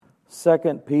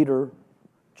2 Peter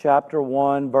chapter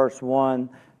 1, verse 1,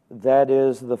 that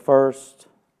is the first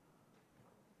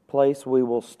place we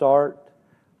will start.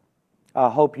 I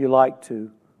hope you like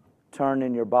to turn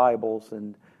in your Bibles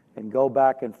and go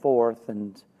back and forth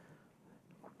and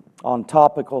on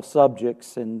topical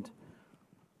subjects and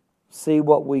see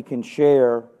what we can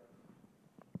share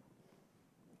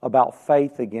about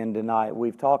faith again tonight.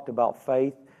 We've talked about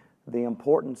faith, the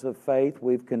importance of faith.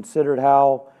 We've considered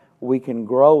how we can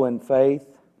grow in faith.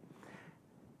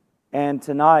 And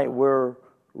tonight we're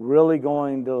really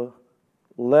going to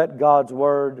let God's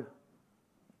Word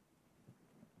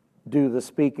do the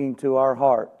speaking to our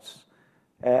hearts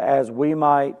as we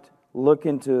might look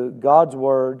into God's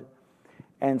Word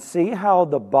and see how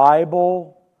the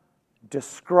Bible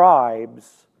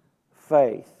describes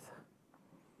faith.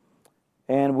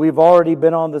 And we've already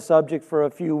been on the subject for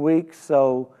a few weeks,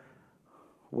 so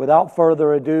without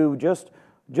further ado, just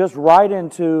right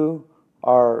into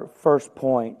our first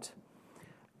point.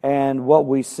 And what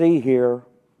we see here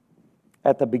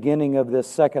at the beginning of this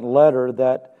second letter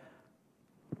that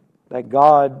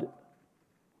God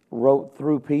wrote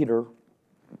through Peter.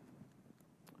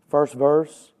 First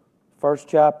verse, first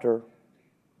chapter.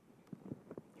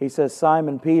 He says,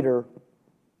 Simon Peter,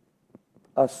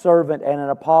 a servant and an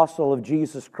apostle of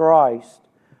Jesus Christ,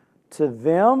 to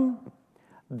them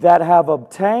that have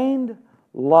obtained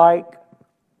like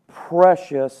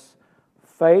precious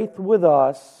faith with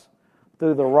us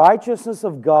through the righteousness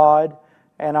of God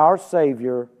and our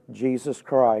Savior, Jesus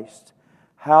Christ.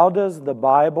 How does the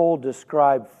Bible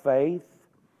describe faith?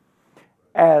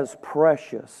 As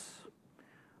precious.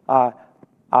 I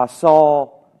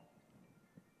saw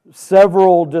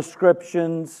several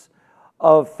descriptions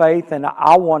of faith, and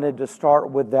I wanted to start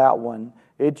with that one.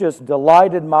 It just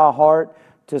delighted my heart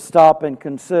to stop and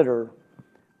consider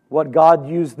what God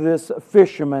used this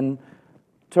fisherman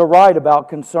to write about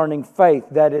concerning faith,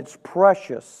 that it's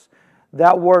precious.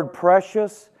 That word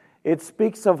precious, it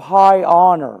speaks of high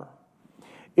honor.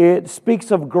 It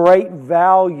speaks of great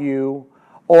value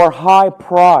or high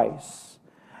price.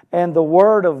 And the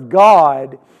Word of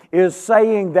God is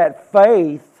saying that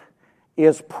faith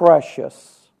is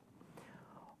precious.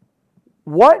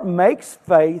 What makes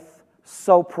faith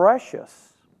so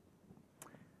precious?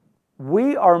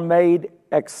 We are made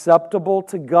acceptable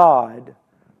to God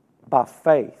by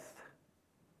faith.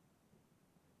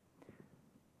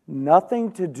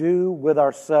 Nothing to do with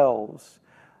ourselves.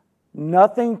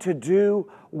 Nothing to do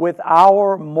with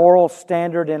our moral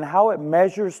standard and how it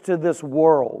measures to this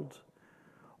world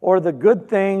or the good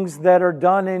things that are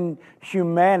done in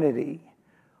humanity.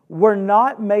 We're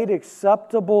not made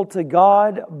acceptable to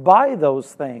God by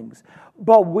those things,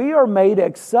 but we are made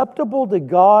acceptable to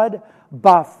God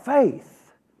by faith.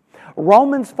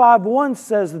 Romans 5:1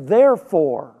 says,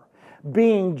 therefore,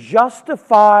 being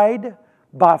justified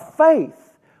by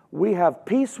faith, we have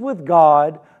peace with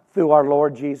God through our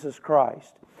Lord Jesus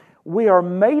Christ. We are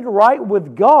made right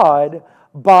with God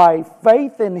by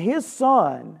faith in His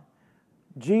Son,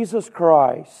 Jesus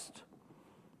Christ.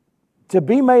 To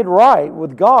be made right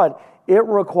with God, it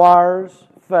requires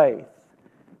faith.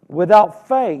 Without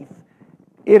faith,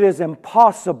 it is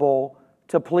impossible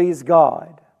to please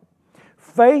God.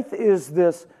 Faith is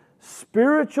this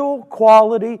spiritual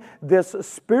quality, this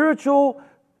spiritual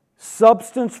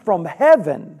substance from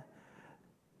heaven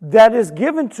that is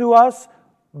given to us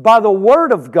by the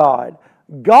Word of God.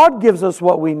 God gives us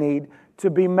what we need to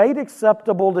be made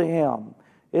acceptable to Him.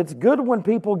 It's good when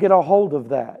people get a hold of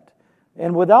that.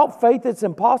 And without faith, it's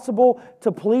impossible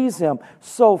to please Him.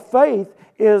 So faith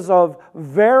is of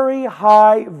very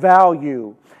high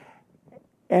value.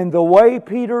 And the way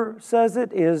Peter says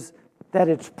it is that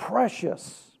it's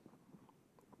precious.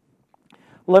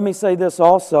 Let me say this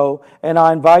also, and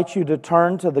I invite you to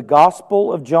turn to the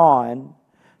Gospel of John,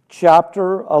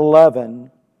 chapter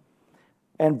 11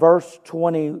 and verse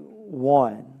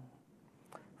 21.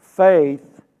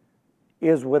 Faith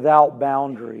is without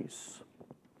boundaries.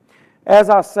 As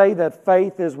I say that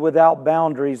faith is without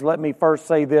boundaries, let me first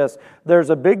say this. There's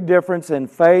a big difference in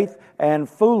faith and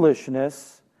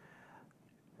foolishness.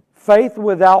 Faith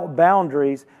without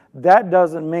boundaries, that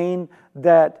doesn't mean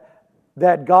that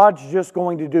God's just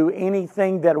going to do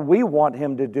anything that we want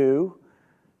Him to do.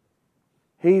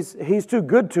 He's too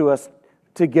good to us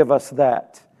to give us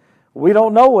that. We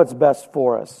don't know what's best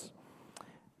for us.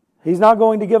 He's not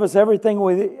going to give us everything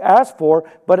we ask for,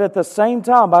 but at the same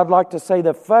time, I'd like to say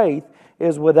that faith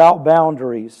is without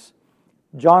boundaries.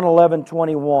 John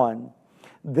 11:21.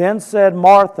 Then said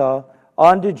Martha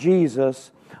unto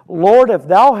Jesus, Lord, if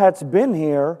Thou hadst been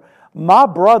here, my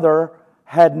brother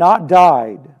had not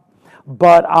died.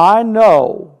 But I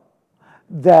know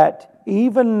that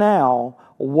even now,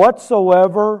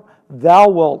 whatsoever thou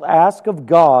wilt ask of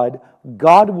God,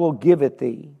 God will give it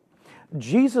thee.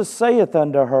 Jesus saith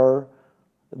unto her,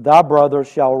 Thy brother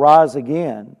shall rise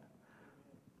again.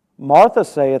 Martha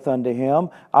saith unto him,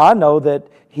 I know that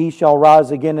he shall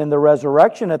rise again in the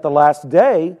resurrection at the last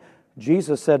day.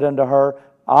 Jesus said unto her,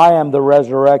 I am the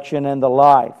resurrection and the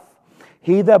life.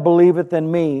 He that believeth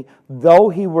in me, though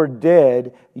he were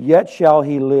dead, yet shall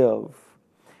he live.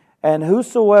 And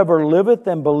whosoever liveth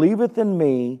and believeth in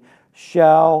me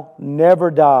shall never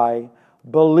die.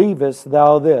 Believest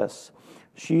thou this?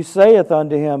 She saith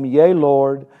unto him, Yea,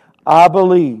 Lord, I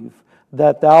believe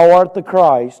that thou art the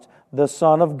Christ, the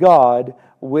Son of God,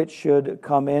 which should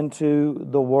come into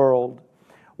the world.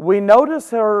 We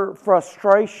notice her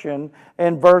frustration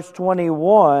in verse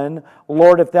 21,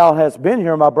 Lord, if thou hadst been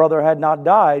here, my brother had not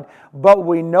died. But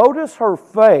we notice her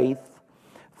faith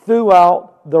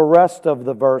throughout the rest of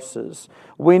the verses.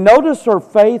 We notice her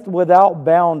faith without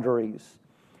boundaries.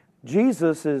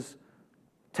 Jesus is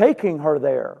taking her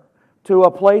there to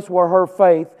a place where her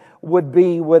faith would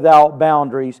be without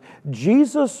boundaries.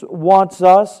 Jesus wants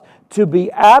us to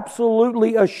be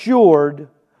absolutely assured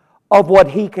of what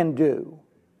He can do.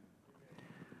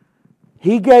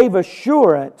 He gave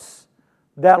assurance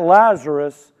that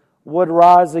Lazarus would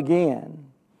rise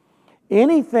again.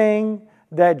 Anything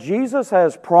that Jesus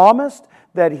has promised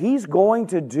that He's going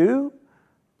to do,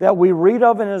 that we read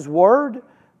of in His Word,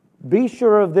 be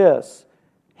sure of this: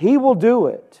 He will do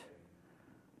it.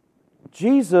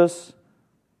 Jesus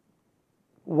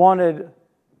wanted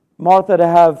Martha to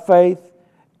have faith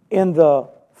in the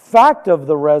fact of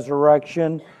the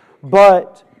resurrection,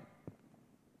 but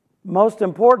most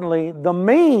importantly, the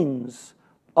means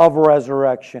of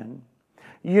resurrection.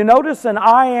 You notice an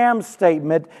I am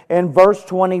statement in verse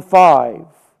 25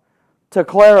 to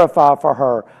clarify for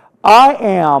her. I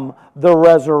am the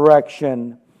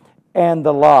resurrection and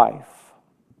the life.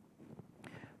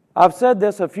 I've said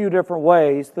this a few different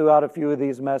ways throughout a few of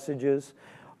these messages,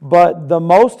 but the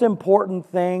most important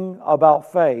thing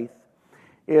about faith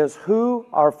is who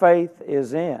our faith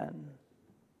is in.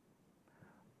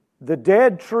 The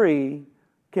dead tree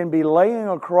can be laying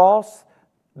across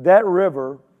that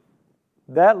river,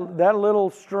 that little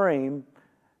stream,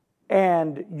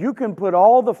 and you can put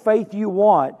all the faith you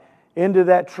want into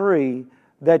that tree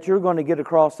that you're going to get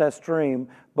across that stream.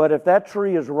 But if that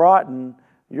tree is rotten,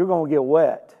 you're going to get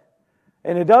wet.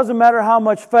 And it doesn't matter how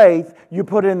much faith you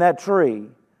put in that tree.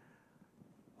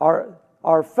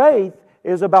 Our faith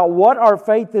is about what our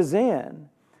faith is in.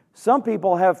 Some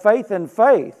people have faith in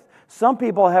faith. Some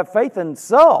people have faith in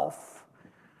self.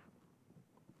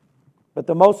 But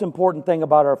the most important thing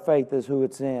about our faith is who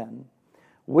it's in.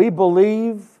 We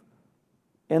believe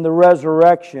in the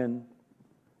resurrection.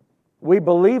 We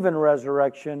believe in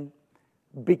resurrection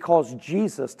because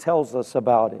Jesus tells us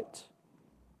about it.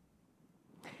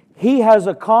 He has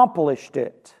accomplished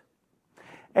it,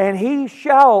 and He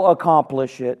shall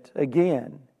accomplish it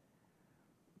again.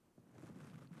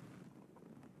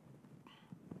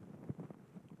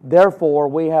 Therefore,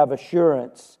 we have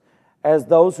assurance as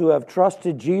those who have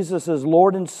trusted Jesus as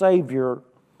Lord and Savior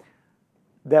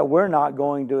that we're not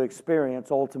going to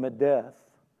experience ultimate death.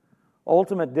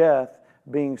 Ultimate death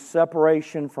being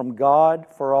separation from God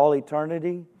for all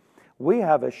eternity. We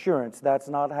have assurance that's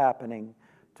not happening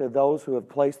to those who have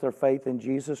placed their faith in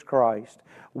Jesus Christ.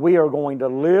 We are going to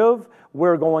live.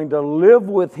 We're going to live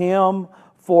with Him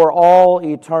for all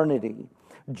eternity.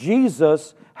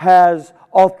 Jesus has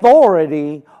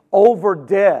authority over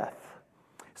death.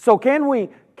 So can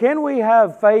we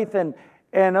have faith and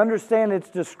understand it's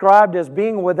described as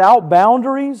being without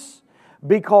boundaries?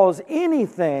 Because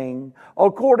anything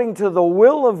according to the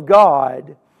will of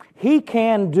God, He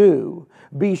can do.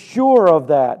 Be sure of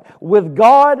that. With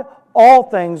God, all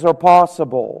things are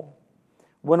possible.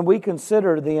 When we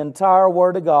consider the entire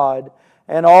Word of God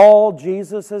and all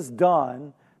Jesus has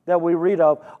done that we read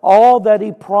of, all that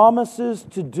He promises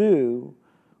to do,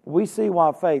 we see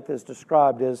why faith is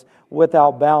described as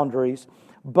without boundaries.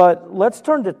 But let's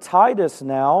turn to Titus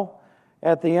now.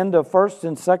 At the end of 1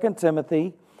 and 2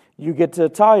 Timothy, you get to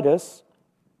Titus,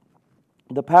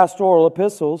 the pastoral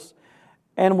epistles,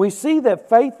 and we see that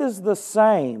faith is the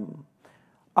same.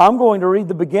 I'm going to read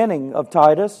the beginning of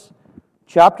Titus,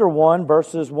 chapter 1,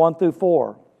 verses 1 through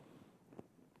 4.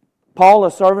 Paul,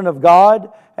 a servant of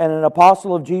God and an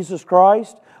apostle of Jesus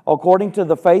Christ, according to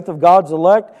the faith of God's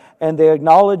elect and the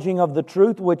acknowledging of the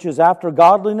truth which is after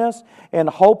godliness, and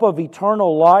hope of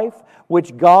eternal life,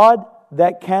 which God,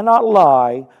 that cannot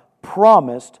lie,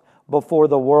 promised before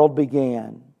the world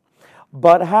began.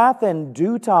 but hath in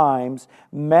due times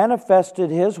manifested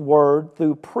His word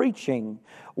through preaching,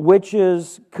 which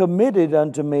is committed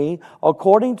unto me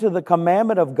according to the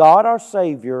commandment of God our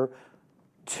Savior,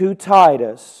 to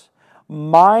Titus,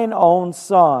 mine own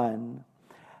son,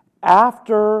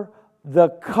 after the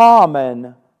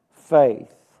common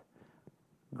faith.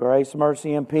 Grace,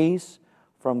 mercy, and peace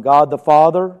from God the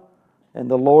Father and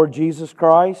the Lord Jesus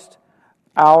Christ,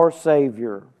 our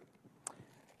Savior.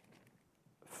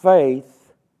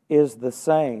 Faith is the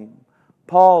same.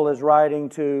 Paul is writing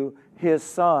to his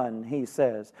son, he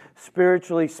says.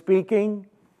 Spiritually speaking,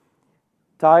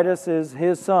 Titus is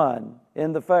his son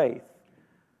in the faith.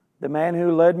 The man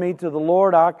who led me to the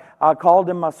Lord, I called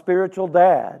him my spiritual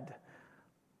dad.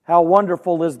 How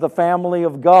wonderful is the family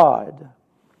of God.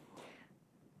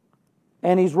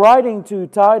 And he's writing to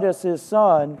Titus, his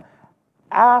son,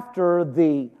 after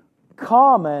the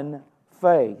common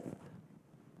faith.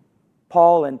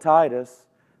 Paul and Titus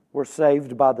were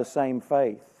saved by the same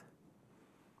faith.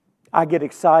 I get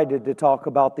excited to talk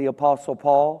about the Apostle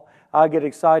Paul. I get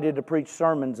excited to preach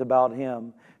sermons about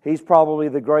him. He's probably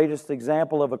the greatest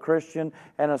example of a Christian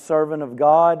and a servant of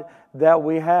God that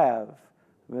we have.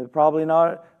 There's probably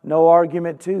no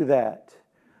argument to that.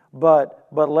 But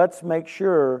let's make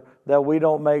sure that we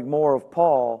don't make more of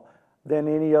Paul than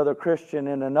any other Christian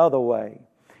in another way.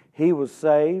 He was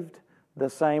saved the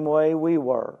same way we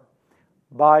were,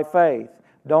 by faith.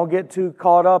 Don't get too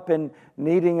caught up in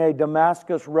needing a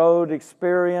Damascus Road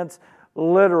experience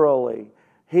literally.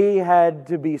 He had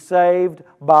to be saved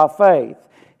by faith.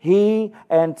 He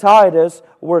and Titus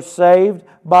were saved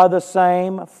by the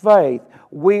same faith.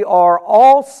 We are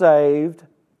all saved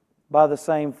by the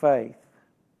same faith.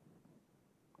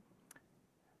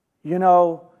 You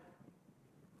know,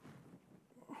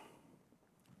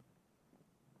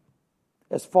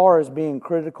 as far as being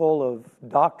critical of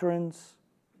doctrines,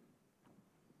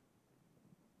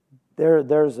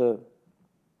 there's a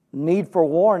need for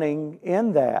warning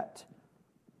in that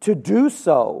to do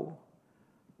so.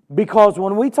 Because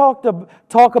when we talk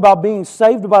about being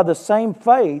saved by the same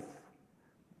faith,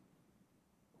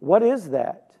 what is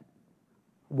that?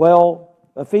 Well,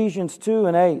 Ephesians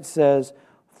 2:8 says,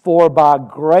 "For by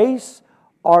grace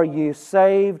are ye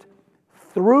saved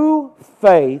through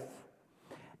faith,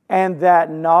 and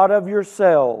that not of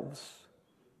yourselves."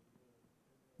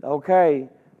 Okay,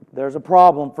 there's a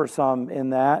problem for some in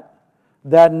that.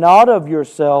 That not of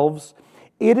yourselves,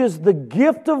 it is the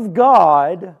gift of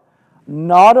God,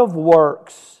 not of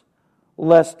works,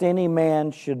 lest any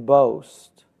man should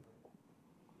boast.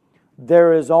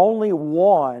 There is only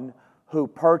one who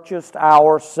purchased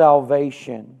our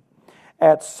salvation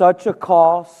at such a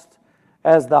cost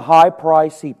as the high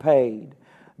price He paid.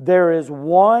 There is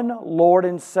one Lord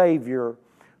and Savior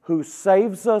who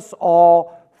saves us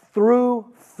all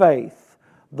through faith,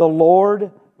 the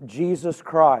Lord Jesus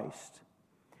Christ.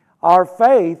 Our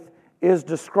faith is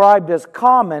described as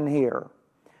common here.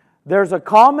 There's a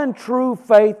common true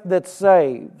faith that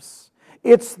saves.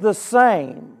 It's the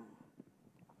same.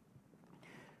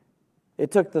 It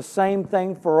took the same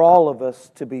thing for all of us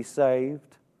to be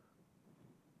saved.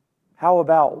 How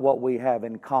about what we have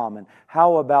in common?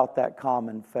 How about that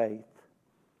common faith?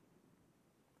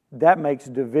 That makes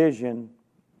division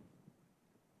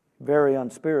very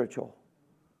unspiritual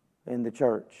in the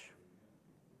church.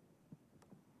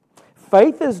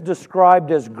 Faith is described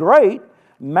as great,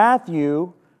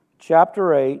 Matthew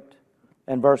chapter 8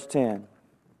 and verse 10.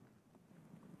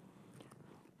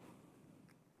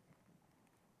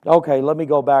 Okay, let me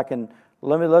go back and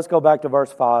let's go back to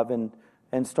verse 5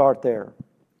 and start there.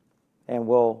 And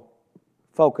we'll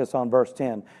focus on verse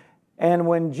 10. "And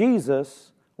when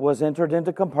Jesus was entered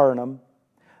into Capernaum,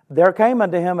 there came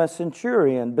unto him a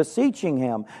centurion, beseeching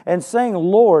him, and saying,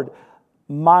 Lord,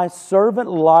 my servant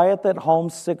lieth at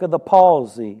home sick of the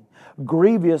palsy,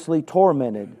 grievously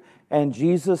tormented. And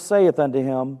Jesus saith unto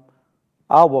him,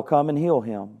 I will come and heal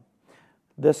him.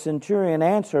 The centurion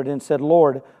answered and said,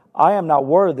 Lord, I am not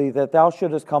worthy that thou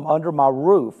shouldest come under my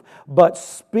roof, but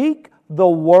speak the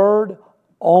word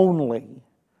only,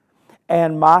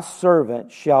 and my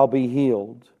servant shall be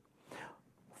healed.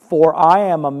 For I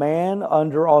am a man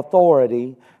under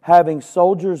authority, having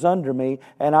soldiers under me,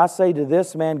 and I say to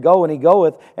this man, Go, and he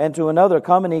goeth, and to another,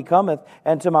 Come, and he cometh,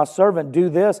 and to my servant, Do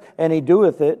this, and he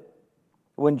doeth it.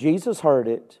 When Jesus heard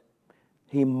it,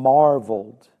 he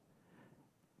marveled,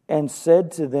 and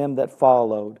said to them that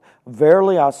followed,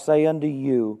 Verily I say unto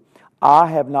you, I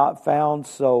have not found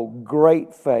so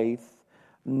great faith,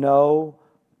 no,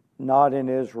 not in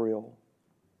Israel.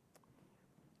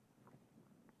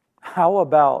 How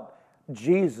about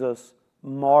Jesus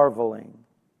marveling?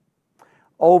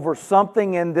 over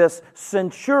something in this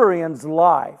centurion's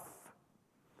life.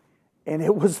 And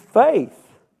it was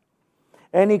faith.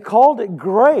 And he called it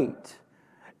great.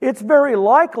 It's very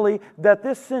likely that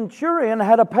this centurion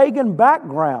had a pagan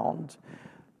background.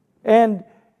 And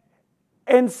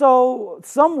so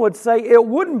some would say it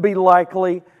wouldn't be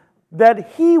likely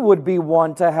that he would be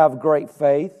one to have great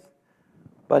faith.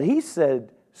 But he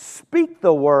said, "Speak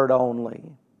the word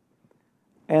only,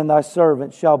 and thy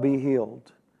servant shall be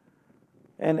healed."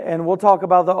 And we'll talk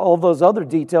about all those other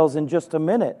details in just a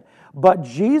minute. But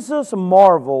Jesus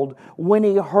marveled when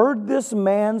he heard this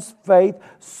man's faith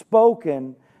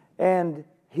spoken, and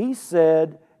he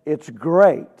said, "It's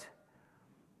great."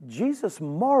 Jesus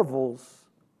marvels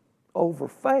over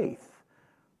faith.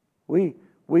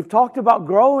 We've talked about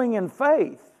growing in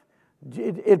faith.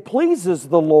 It pleases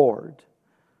the Lord.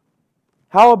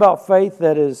 How about faith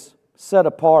that is set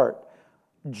apart?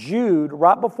 Jude,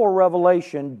 right before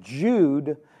Revelation,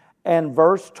 Jude and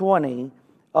verse 20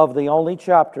 of the only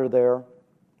chapter there,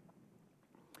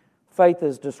 faith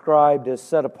is described as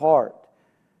set apart.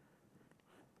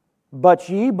 "But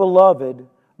ye, beloved,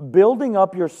 building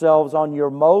up yourselves on your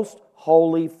most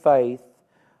holy faith,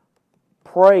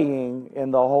 praying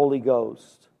in the Holy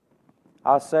Ghost."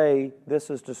 I say this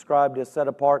is described as set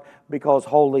apart because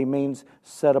holy means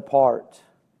set apart.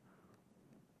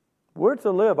 We're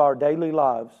to live our daily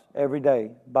lives every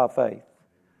day by faith.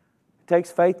 It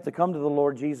takes faith to come to the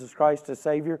Lord Jesus Christ as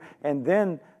Savior, and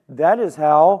then that is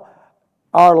how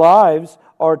our lives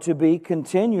are to be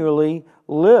continually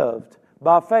lived,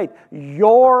 by faith.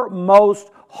 Your most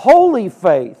holy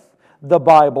faith, the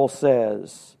Bible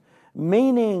says.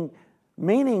 Meaning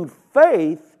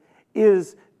faith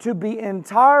is to be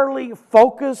entirely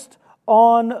focused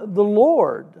on the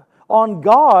Lord, on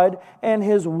God and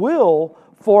His will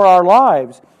for our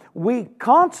lives. We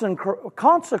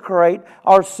consecrate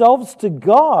ourselves to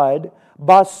God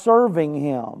by serving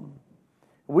Him.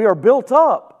 We are built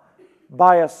up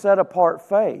by a set-apart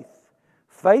faith.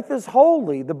 Faith is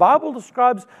holy. The Bible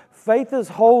describes faith as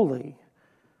holy.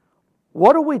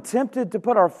 What are we tempted to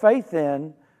put our faith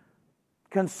in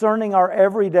concerning our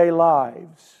everyday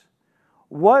lives?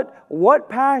 What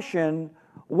passion,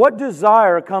 what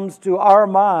desire comes to our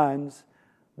minds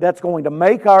that's going to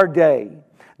make our day,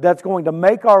 that's going to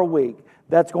make our week,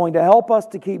 that's going to help us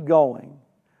to keep going?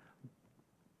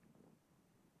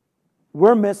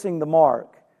 We're missing the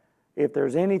mark if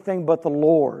there's anything but the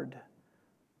Lord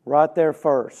right there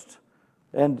first.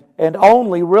 And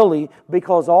only really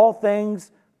because all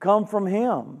things come from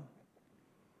Him.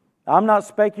 I'm not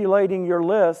speculating your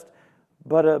list,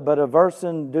 but a verse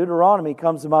in Deuteronomy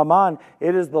comes to my mind.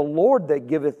 It is the Lord that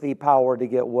giveth thee power to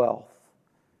get wealth.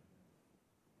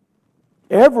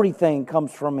 Everything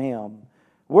comes from Him.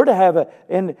 We're to have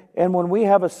and when we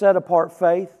have a set apart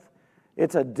faith,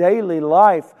 it's a daily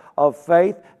life of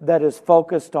faith that is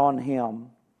focused on Him.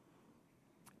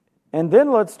 And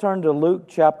then let's turn to Luke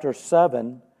chapter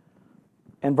 7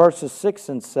 and verses 6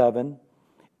 and 7,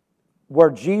 where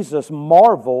Jesus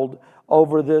marveled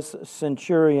over this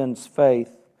centurion's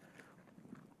faith.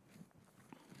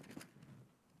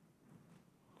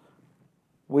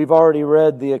 We've already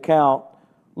read the account,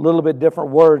 a little bit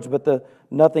different words, but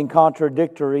nothing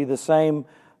contradictory, the same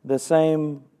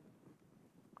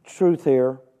truth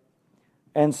here.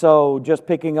 And so, just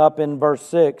picking up in verse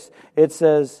 6, it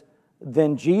says,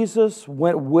 "Then Jesus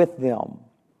went with them,"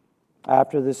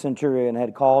 after the centurion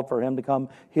had called for him to come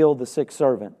heal the sick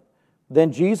servant.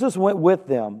 "Then Jesus went with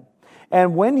them,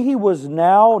 and when he was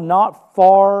now not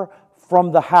far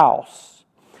from the house,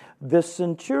 the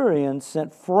centurion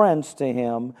sent friends to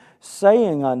him,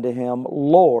 saying unto him,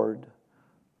 Lord,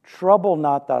 trouble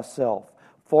not thyself,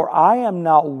 for I am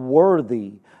not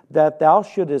worthy that thou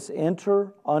shouldest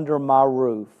enter under my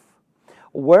roof.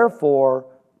 Wherefore,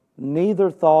 neither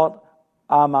thought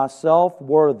I myself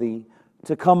worthy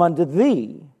to come unto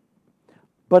thee,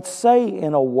 but say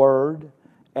in a word,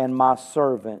 and my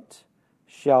servant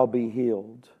shall be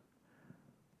healed."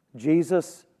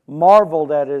 Jesus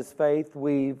marveled at his faith,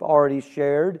 we've already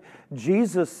shared.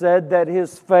 Jesus said that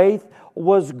his faith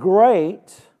was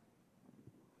great.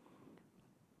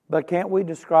 But can't we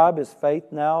describe his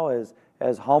faith now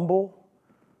as humble?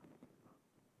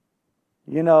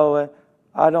 You know,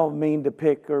 I don't mean to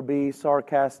pick or be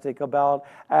sarcastic about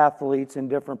athletes and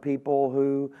different people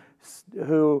who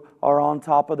are on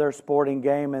top of their sporting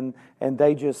game and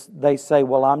they say,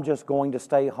 well, I'm just going to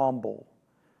stay humble.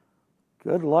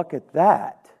 Good luck at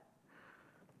that.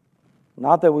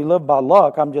 Not that we live by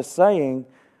luck, I'm just saying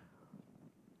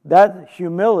that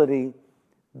humility,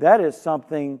 that is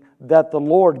something that the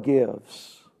Lord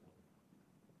gives.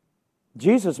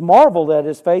 Jesus marveled at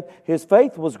his faith. His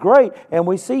faith was great, and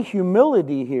we see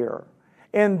humility here.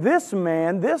 In this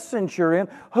man, this centurion,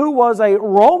 who was a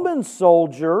Roman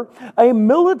soldier, a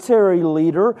military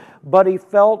leader, but he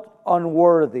felt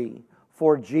unworthy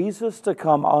for Jesus to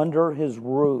come under his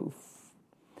roof.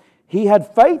 He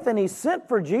had faith and he sent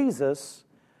for Jesus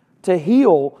to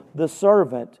heal the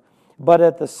servant, but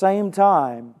at the same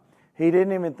time, he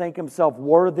didn't even think himself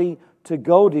worthy to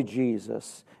go to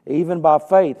Jesus. Even by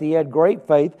faith, he had great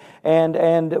faith,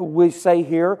 and we say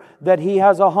here that he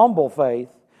has a humble faith.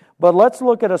 But let's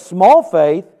look at a small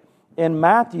faith in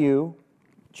Matthew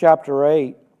chapter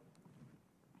 8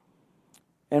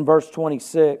 and verse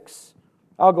 26.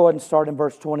 I'll go ahead and start in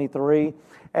verse 23.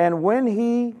 And when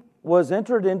he was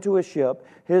entered into a ship,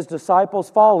 his disciples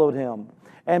followed him.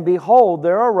 And behold,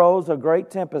 there arose a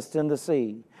great tempest in the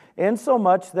sea,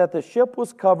 insomuch that the ship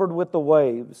was covered with the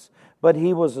waves, but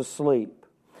he was asleep.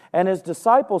 And his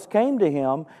disciples came to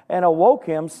him and awoke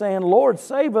him, saying, Lord,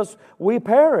 save us, we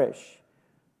perish.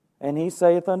 And he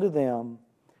saith unto them,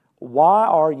 Why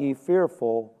are ye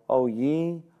fearful, O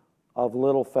ye of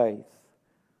little faith?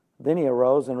 Then he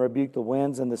arose and rebuked the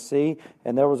winds and the sea,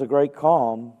 and there was a great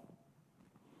calm.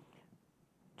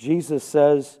 Jesus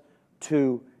says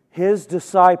to his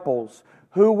disciples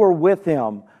who were with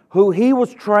him, who he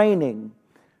was training,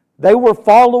 they were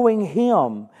following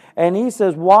him. And he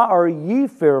says, Why are ye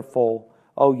fearful,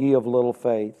 O ye of little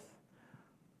faith?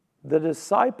 The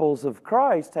disciples of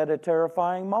Christ had a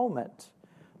terrifying moment.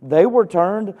 They were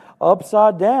turned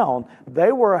upside down.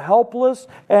 They were helpless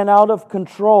and out of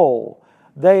control.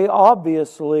 They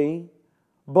obviously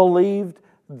believed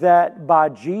that by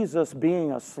Jesus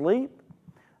being asleep,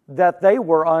 that they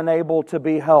were unable to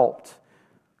be helped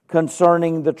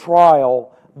concerning the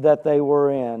trial that they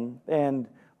were in. And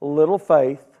little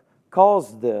faith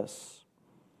caused this.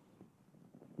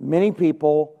 Many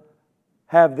people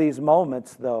have these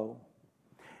moments, though.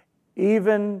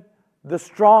 Even the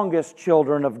strongest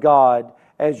children of God,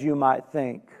 as you might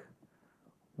think,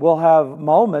 will have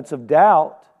moments of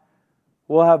doubt,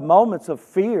 will have moments of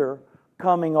fear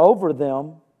coming over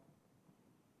them.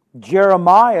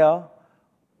 Jeremiah,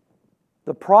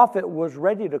 the prophet, was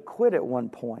ready to quit at one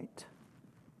point.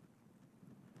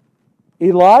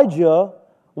 Elijah,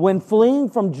 when fleeing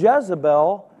from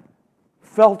Jezebel,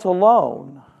 felt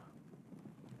alone.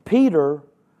 Peter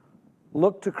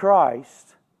looked to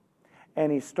Christ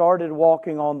and he started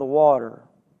walking on the water.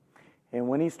 And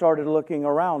when he started looking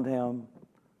around him,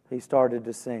 he started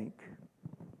to sink.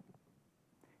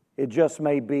 It just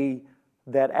may be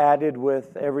that added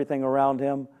with everything around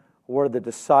him were the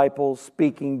disciples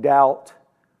speaking doubt,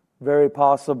 very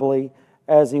possibly,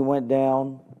 as he went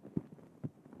down.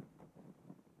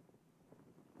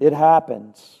 It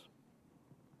happens.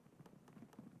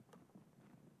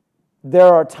 There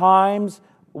are times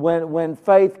when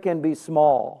faith can be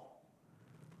small.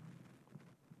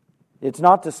 It's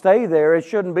not to stay there. It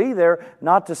shouldn't be there,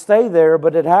 not to stay there,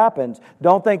 but it happens.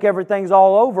 Don't think everything's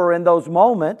all over in those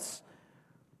moments.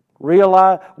 We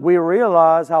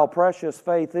realize how precious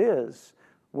faith is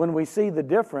when we see the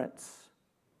difference.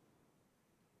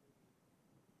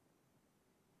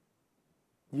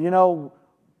 You know,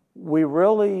 we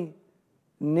really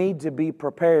need to be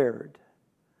prepared.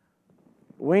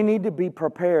 We need to be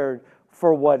prepared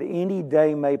for what any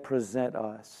day may present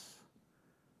us.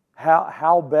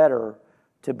 How better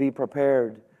to be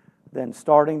prepared than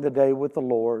starting the day with the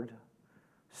Lord,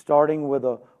 starting with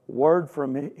a word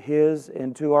from His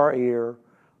into our ear,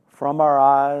 through our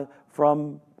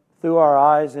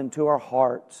eyes into our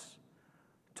hearts,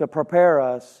 to prepare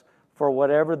us for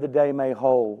whatever the day may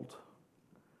hold.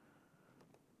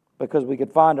 Because we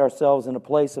could find ourselves in a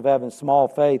place of having small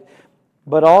faith.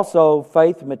 But also,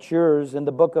 faith matures. In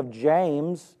the book of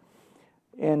James,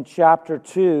 in chapter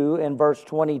 2, in verse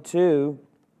 22,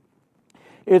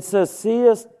 it says,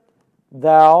 Seest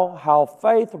thou how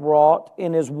faith wrought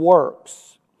in his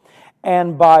works?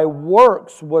 And by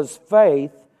works was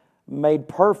faith made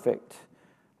perfect.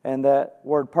 And that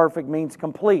word perfect means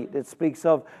complete. It speaks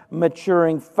of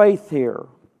maturing faith here.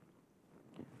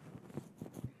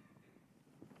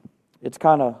 It's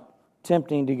kind of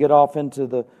tempting to get off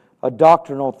into a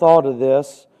doctrinal thought of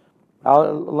this.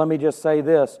 Let me just say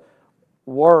this.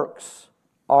 Works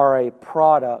are a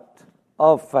product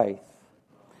of faith.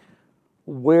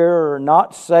 We're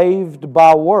not saved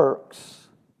by works.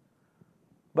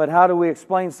 But how do we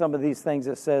explain some of these things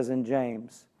it says in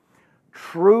James?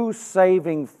 True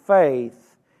saving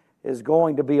faith is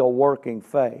going to be a working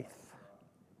faith.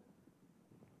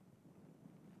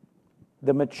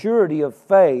 The maturity of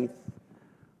faith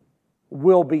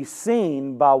will be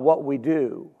seen by what we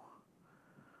do.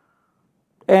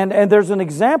 And there's an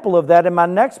example of that in my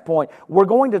next point. We're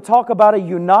going to talk about a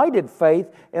united faith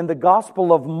in the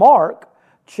Gospel of Mark,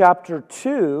 chapter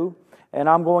 2, and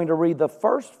I'm going to read the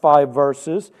first 5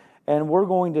 verses, and we're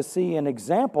going to see an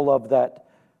example of that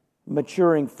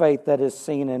maturing faith that is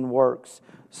seen in works.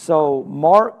 So,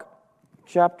 Mark,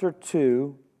 chapter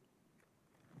 2,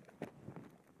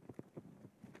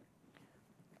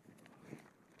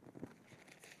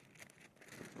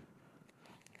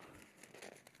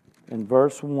 in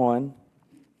verse 1.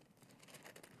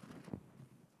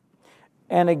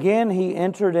 And again he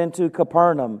entered into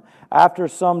Capernaum after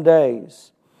some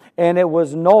days, and it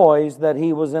was noised that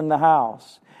he was in the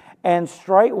house. And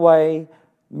straightway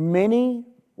many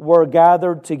were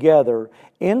gathered together,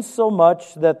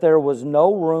 insomuch that there was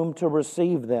no room to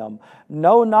receive them,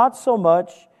 no, not so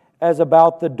much as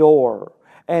about the door.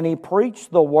 And he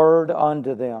preached the word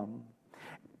unto them.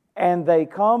 And they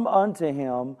come unto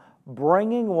him,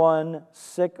 bringing one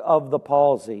sick of the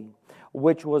palsy,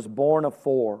 which was born of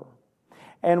 4.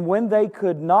 And when they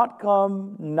could not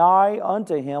come nigh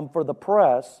unto him for the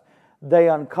press, they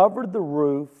uncovered the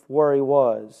roof where he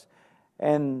was.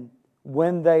 And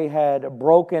when they had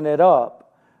broken it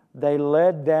up, they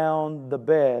led down the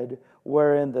bed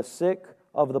wherein the sick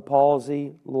of the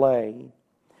palsy lay.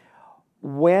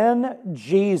 When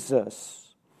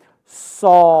Jesus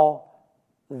saw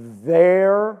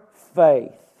their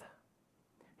faith,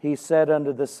 he said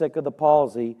unto the sick of the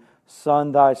palsy,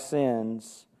 Son, thy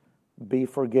sins be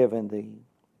forgiven thee.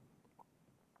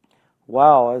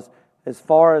 Wow, as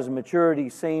far as maturity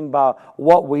seen by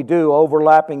what we do,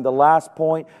 overlapping the last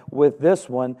point with this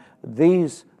one,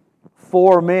 these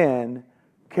 4 men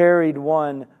carried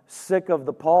one sick of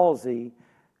the palsy,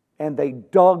 and they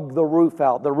dug the roof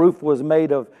out. The roof was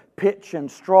made of pitch and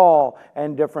straw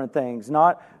and different things,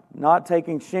 not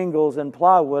taking shingles and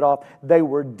plywood off. They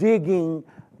were digging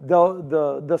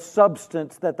the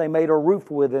substance that they made a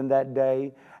roof with in that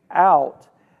day out,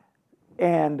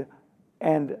 and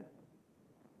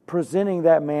presenting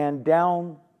that man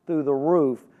down through the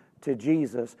roof to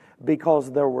Jesus,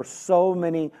 because there were so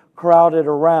many crowded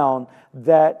around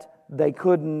that they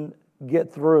couldn't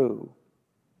get through.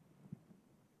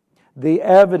 The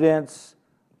evidence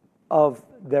of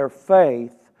their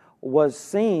faith was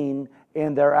seen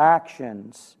in their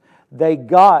actions. They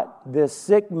got this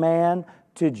sick man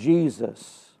to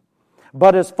Jesus.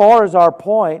 But as far as our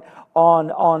point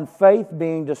on faith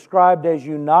being described as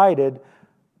united,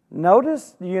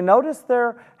 you notice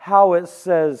there how it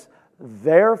says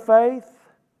their faith?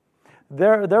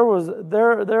 There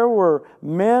were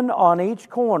men on each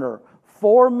corner,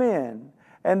 4 men,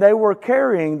 and they were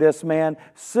carrying this man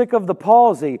sick of the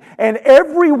palsy, and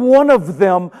every one of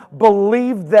them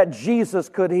believed that Jesus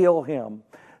could heal him.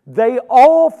 They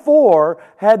all 4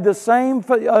 had the same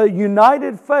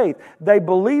united faith. They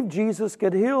believed Jesus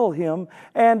could heal him.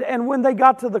 And when they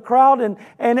got to the crowd and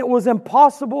it was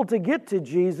impossible to get to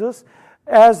Jesus,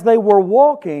 as they were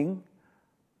walking,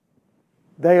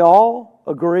 they all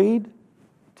agreed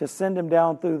to send him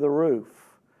down through the roof.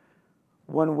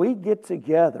 When we get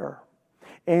together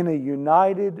in a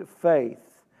united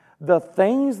faith, the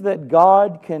things that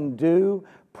God can do,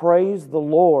 praise the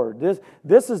Lord.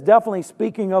 This is definitely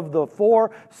speaking of the 4.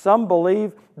 Some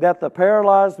believe that the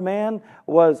paralyzed man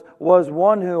was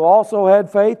one who also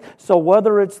had faith. So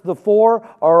whether it's the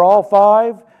 4 or all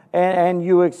 5, and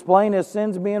you explain his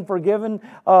sins being forgiven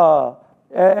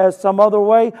as some other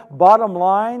way, bottom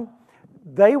line,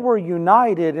 they were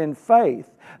united in faith.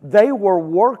 They were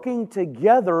working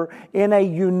together in a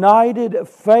united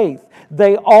faith.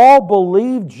 They all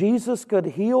believed Jesus could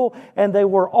heal, and they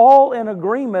were all in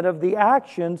agreement of the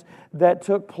actions that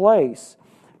took place.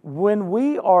 When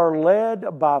we are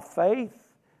led by faith,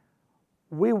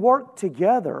 we work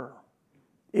together.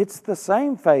 It's the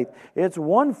same faith. It's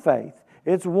one faith.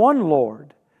 It's one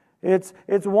Lord. It's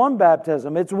one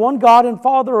baptism. It's one God and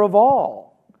Father of all.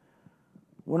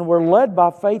 When we're led by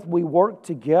faith, we work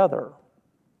together.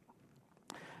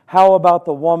 How about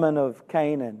the woman of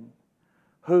Canaan,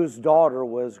 whose daughter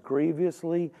was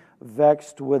grievously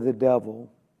vexed with the devil?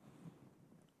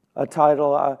 A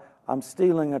title, I'm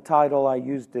stealing a title I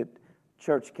used at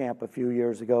church camp a few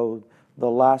years ago, the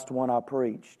last one I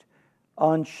preached.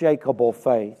 Unshakable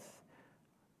faith.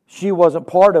 She wasn't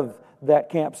part of that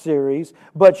camp series,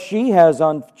 but she has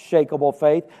unshakable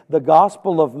faith. The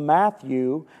Gospel of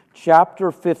Matthew,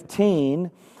 chapter 15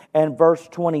 and verse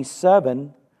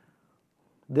 27.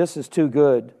 This is too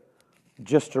good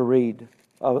just to read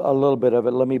a little bit of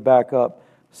it. Let me back up,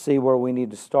 see where we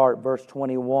need to start. Verse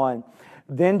 21.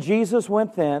 Then Jesus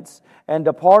went thence and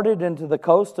departed into the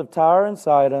coast of Tyre and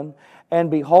Sidon,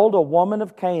 and behold, a woman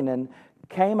of Canaan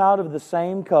came out of the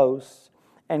same coast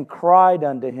and cried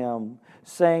unto him,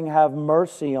 saying, Have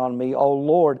mercy on me, O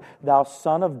Lord, thou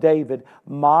Son of David.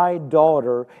 My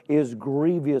daughter is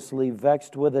grievously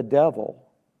vexed with a devil.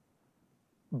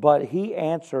 But he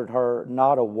answered her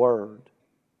not a word.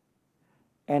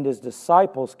 And his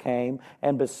disciples came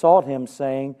and besought him,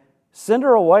 saying, Send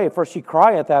her away, for she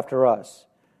crieth after us.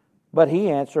 But he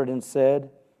answered and said,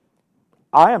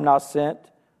 I am not sent,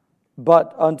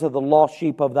 but unto the lost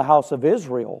sheep of the house of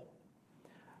Israel.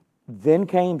 Then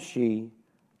came she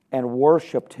and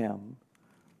worshipped him,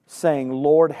 saying,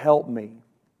 Lord, help me.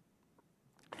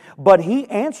 But he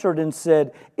answered and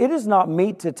said, It is not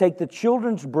meet to take the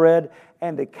children's bread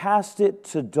and to cast it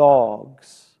to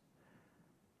dogs.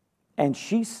 And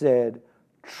she said,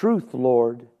 Truth,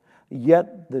 Lord,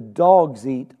 yet the dogs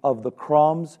eat of the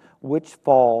crumbs which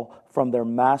fall from their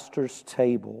master's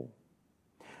table.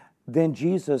 Then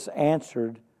Jesus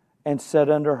answered and said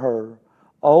unto her,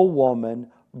 O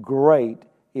woman, great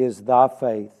is thy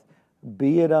faith.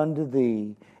 Be it unto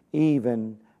thee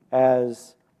even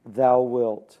as thou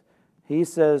wilt. He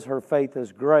says her faith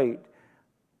is great,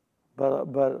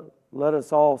 but let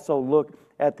us also look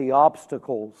at the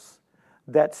obstacles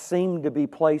that seem to be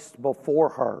placed before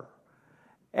her.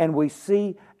 And we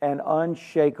see an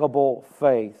unshakable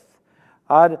faith.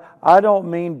 I don't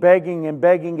mean begging and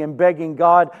begging and begging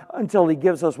God until He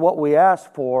gives us what we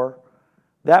ask for.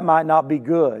 That might not be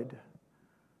good.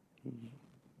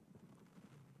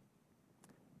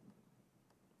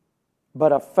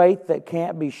 But a faith that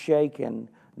can't be shaken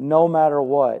no matter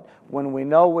what. When we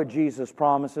know what Jesus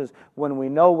promises, when we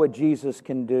know what Jesus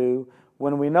can do,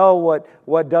 when we know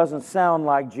what doesn't sound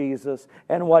like Jesus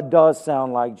and what does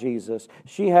sound like Jesus.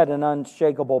 She had an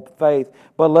unshakable faith.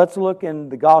 But let's look in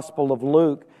the Gospel of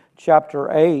Luke, chapter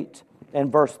 8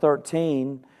 and verse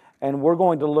 13, and we're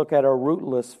going to look at a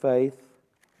rootless faith.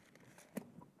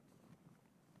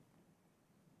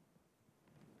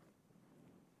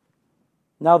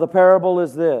 Now the parable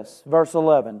is this, verse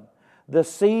 11. The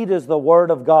seed is the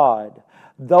word of God.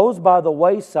 Those by the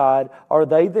wayside are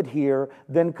they that hear,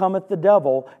 then cometh the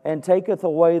devil, and taketh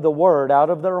away the word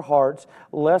out of their hearts,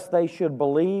 lest they should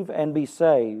believe and be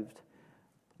saved.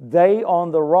 They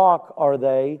on the rock are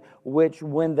they, which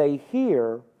when they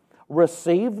hear,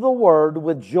 receive the word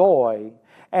with joy,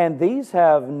 and these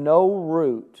have no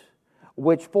root,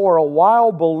 which for a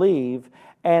while believe,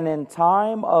 and in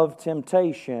time of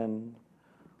temptation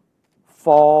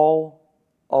fall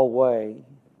away.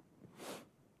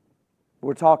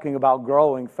 We're talking about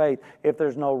growing faith. If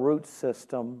there's no root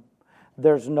system,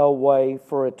 there's no way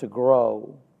for it to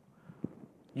grow.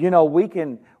 You know, we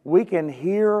can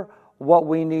hear what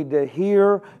we need to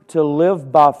hear to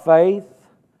live by faith.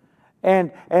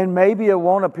 And maybe it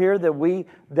won't appear that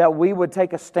we would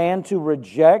take a stand to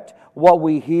reject what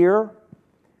we hear.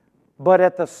 But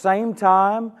at the same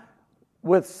time,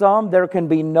 with some, there can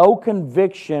be no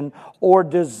conviction or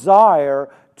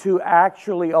desire to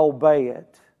actually obey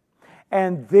it.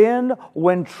 And then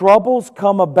when troubles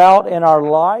come about in our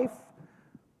life,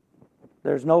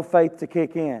 there's no faith to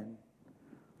kick in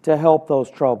to help those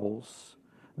troubles.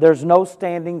 There's no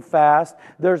standing fast.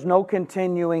 There's no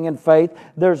continuing in faith.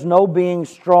 There's no being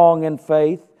strong in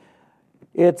faith.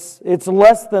 It's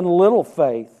less than little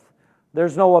faith.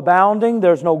 There's no abounding.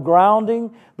 There's no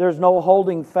grounding. There's no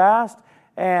holding fast.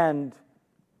 And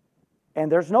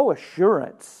there's no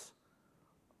assurance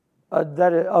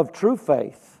of true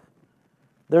faith.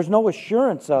 There's no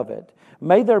assurance of it.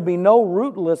 May there be no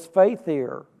rootless faith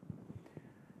here.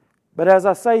 But as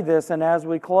I say this and as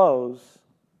we close,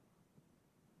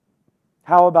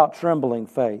 how about trembling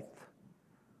faith?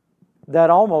 That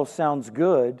almost sounds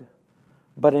good,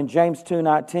 but in James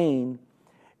 2:19,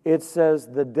 it says,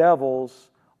 the devils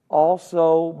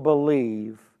also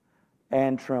believe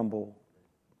and tremble.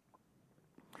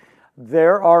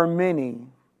 There are many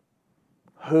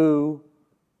who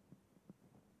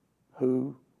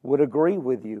would agree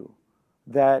with you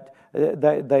that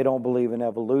they don't believe in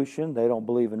evolution, they don't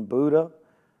believe in Buddha,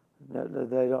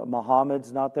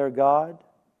 Muhammad's not their God,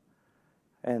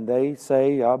 and they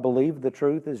say, I believe the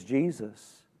truth is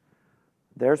Jesus.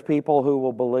 There's people who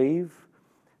will believe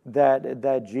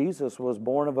that Jesus was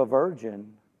born of a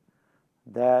virgin,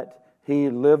 that He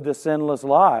lived a sinless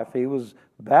life, He was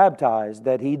baptized,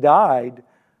 that He died,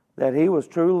 that He was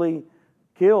truly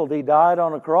killed, He died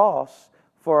on a cross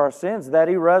for our sins, that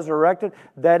He resurrected,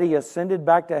 that He ascended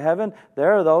back to heaven.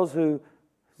 There are those who,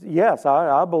 yes,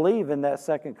 I believe in that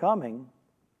second coming.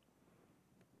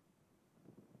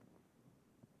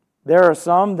 There are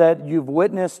some that you've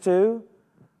witnessed to,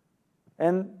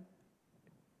 and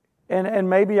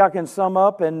maybe I can sum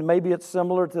up, and maybe it's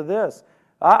similar to this.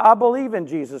 I believe in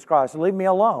Jesus Christ. Leave me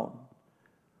alone.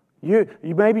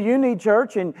 Maybe you need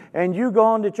church and you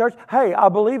go into church. Hey, I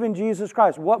believe in Jesus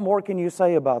Christ. What more can you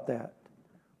say about that?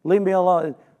 Leave me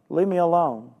alone. Leave me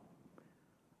alone.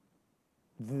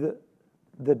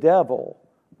 The devil,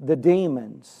 the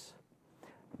demons,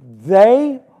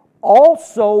 they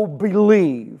also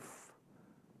believe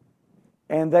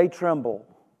and they tremble.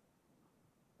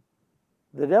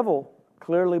 The devil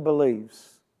clearly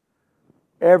believes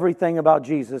everything about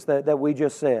Jesus that we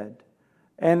just said.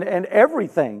 And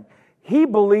everything. He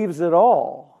believes it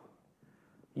all.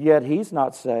 Yet he's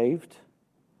not saved.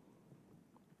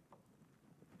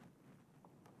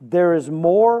 There is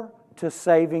more to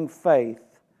saving faith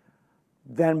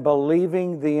than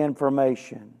believing the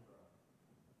information.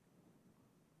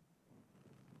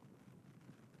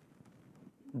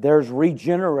 There's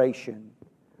regeneration.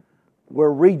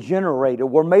 We're regenerated.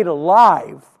 We're made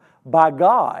alive by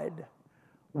God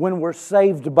when we're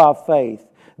saved by faith.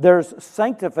 There's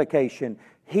sanctification.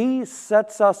 He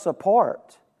sets us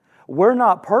apart. We're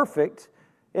not perfect,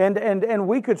 and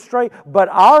we could stray, but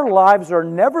our lives are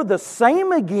never the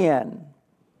same again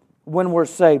when we're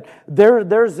saved.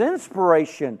 There's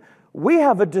inspiration. We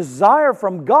have a desire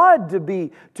from God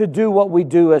to do what we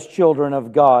do as children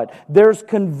of God. There's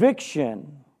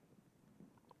conviction.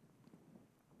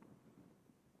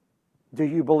 Do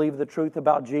you believe the truth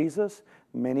about Jesus?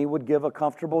 Many would give a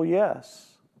comfortable yes.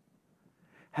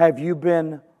 Have you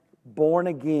been born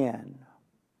again?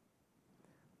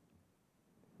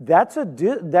 That's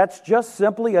just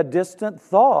simply a distant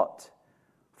thought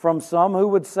from some who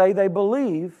would say they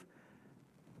believe,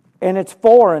 and it's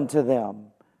foreign to them.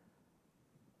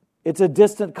 It's a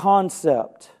distant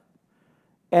concept,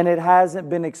 and it hasn't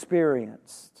been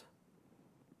experienced.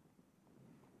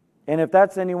 And if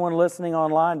that's anyone listening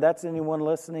online, that's anyone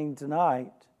listening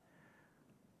tonight,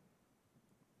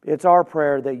 it's our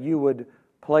prayer that you would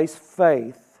place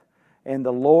faith in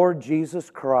the Lord Jesus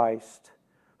Christ,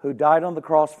 who died on the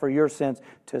cross for your sins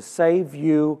to save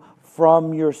you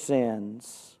from your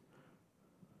sins.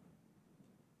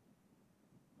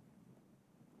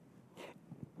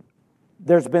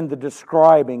 There's been the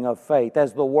describing of faith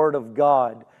as the Word of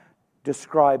God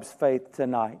describes faith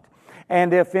tonight.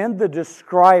 And if in the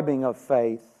describing of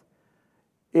faith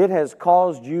it has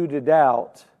caused you to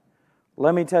doubt,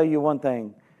 let me tell you one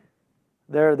thing.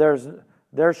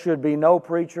 There should be no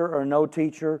preacher or no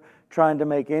teacher trying to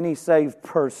make any saved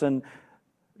person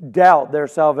doubt their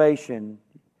salvation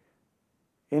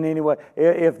in any way.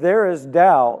 If there is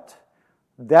doubt,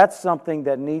 that's something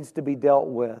that needs to be dealt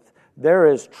with. There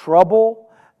is trouble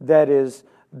that is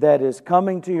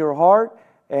coming to your heart,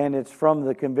 and it's from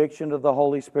the conviction of the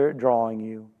Holy Spirit drawing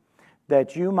you,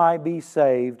 that you might be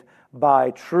saved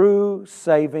by true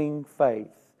saving faith.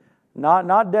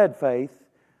 Not dead faith,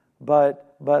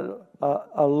 but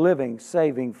a living,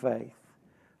 saving faith.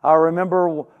 I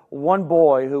remember one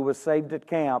boy who was saved at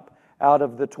camp out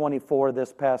of the 24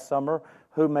 this past summer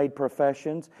who made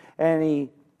professions, and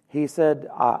he said,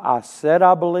 I said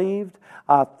I believed,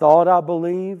 I thought I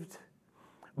believed,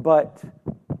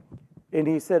 and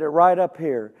he said it right up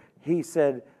here. He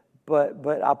said,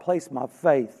 but I place my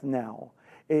faith now.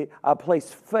 I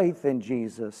place faith in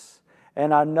Jesus,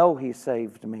 and I know He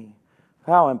saved me.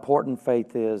 How important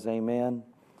faith is, amen.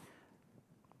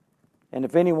 And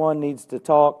if anyone needs to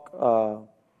talk,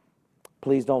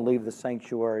 please don't leave the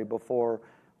sanctuary before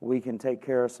we can take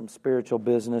care of some spiritual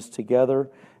business together.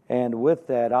 And with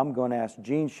that, I'm going to ask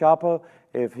Gene Shapa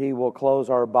if he will close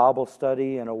our Bible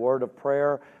study in a word of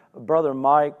prayer. Brother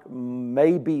Mike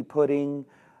may be putting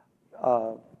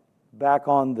back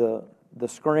on the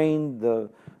screen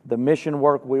the mission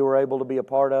work we were able to be a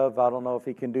part of. I don't know if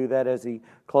he can do that as he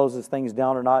closes things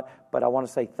down or not, but I want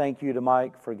to say thank you to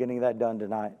Mike for getting that done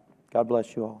tonight. God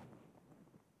bless you all.